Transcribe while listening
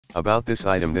About this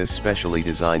item: this specially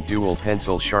designed dual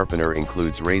pencil sharpener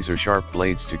includes razor sharp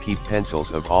blades to keep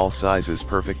pencils of all sizes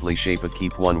perfectly shaped.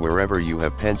 Keep one wherever you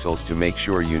have pencils to make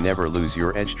sure you never lose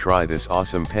your edge. Try this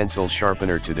awesome pencil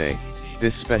sharpener today.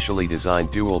 This specially designed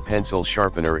dual pencil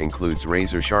sharpener includes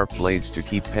razor sharp blades to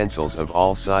keep pencils of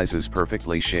all sizes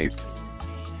perfectly shaped.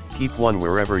 Keep one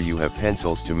wherever you have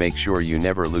pencils to make sure you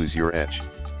never lose your edge.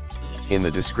 In the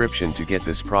description to get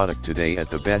this product today at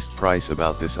the best price.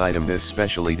 About this item: this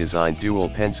specially designed dual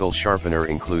pencil sharpener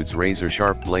includes razor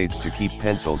sharp blades to keep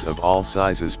pencils of all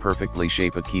sizes perfectly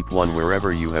shaped. Keep one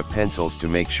wherever you have pencils to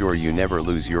make sure you never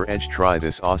lose your edge. Try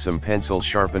this awesome pencil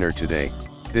sharpener today.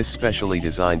 This specially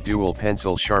designed dual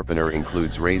pencil sharpener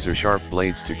includes razor sharp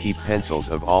blades to keep pencils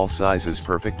of all sizes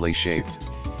perfectly shaped.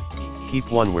 Keep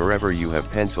one wherever you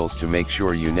have pencils to make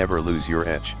sure you never lose your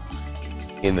edge.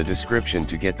 In the description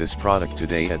to get this product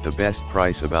today at the best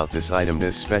price. About this item: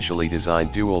 this specially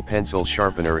designed dual pencil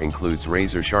sharpener includes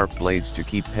razor sharp blades to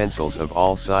keep pencils of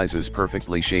all sizes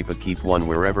perfectly shaped. Keep one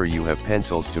wherever you have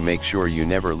pencils to make sure you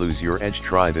never lose your edge.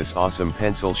 Try this awesome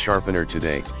pencil sharpener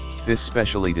today. This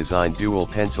specially designed dual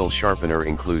pencil sharpener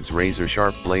includes razor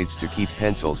sharp blades to keep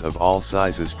pencils of all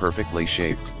sizes perfectly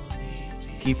shaped.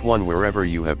 Keep one wherever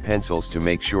you have pencils to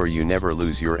make sure you never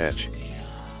lose your edge.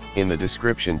 In the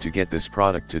description to get this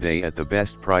product today at the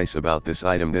best price. About this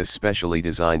item: this specially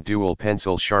designed dual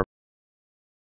pencil sharpener